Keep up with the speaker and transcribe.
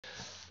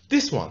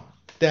this one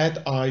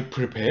that I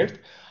prepared,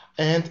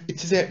 and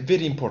it is a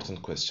very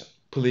important question.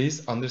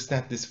 Please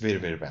understand this very,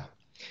 very well.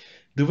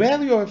 The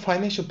value of a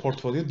financial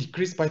portfolio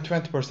decreased by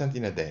 20%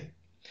 in a day.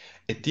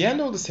 At the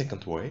end of the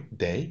second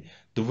day,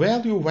 the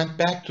value went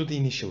back to the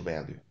initial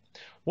value.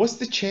 What's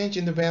the change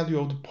in the value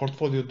of the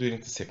portfolio during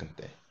the second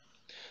day?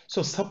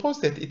 So suppose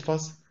that it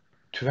was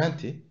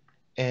 20,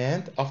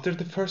 and after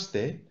the first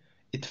day,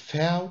 it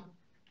fell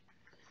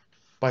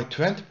by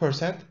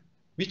 20%,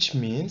 which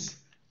means,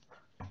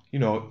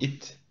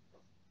 it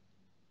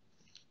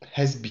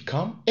has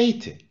become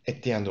 80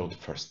 at the end of the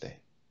first day.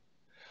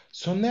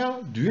 So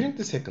now, during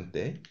the second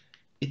day,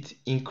 it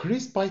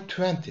increased by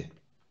 20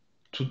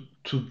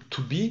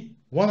 to be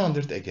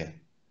 100 again.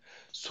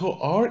 So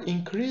our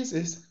increase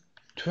is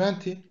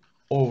 20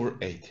 over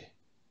 80,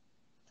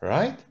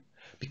 right?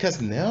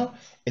 Because now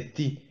at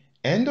the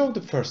end of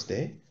the first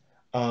day,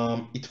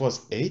 it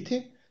was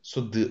 80,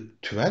 so the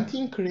 20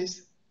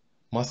 increase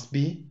must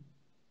be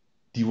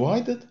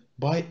divided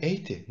by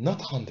 80, not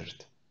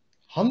 100.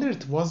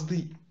 100 was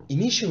the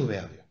initial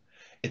value.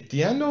 At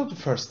the end of the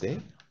first day,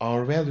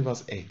 our value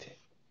was 80,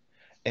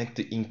 and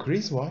the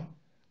increase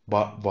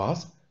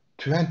was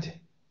 20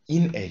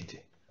 in 80.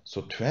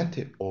 So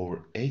 20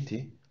 over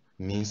 80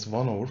 means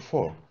 1 over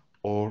 4,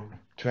 or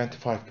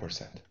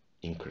 25%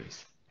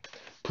 increase.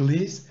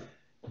 Please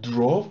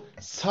draw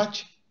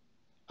such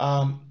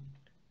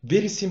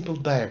very simple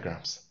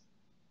diagrams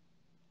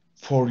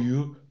for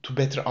you to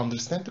better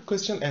understand the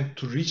question and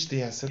to reach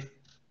the answer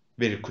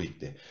very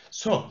quickly.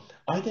 So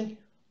I think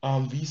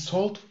we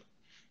solved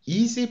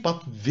easy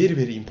but very,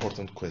 very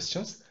important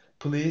questions.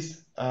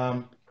 Please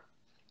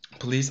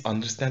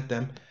understand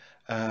them,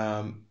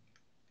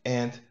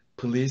 and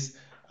please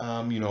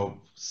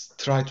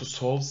try to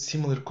solve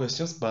similar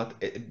questions, but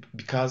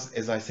because,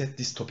 as I said,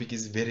 this topic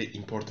is very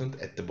important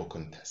at the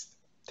Bocconi test.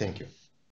 Thank you.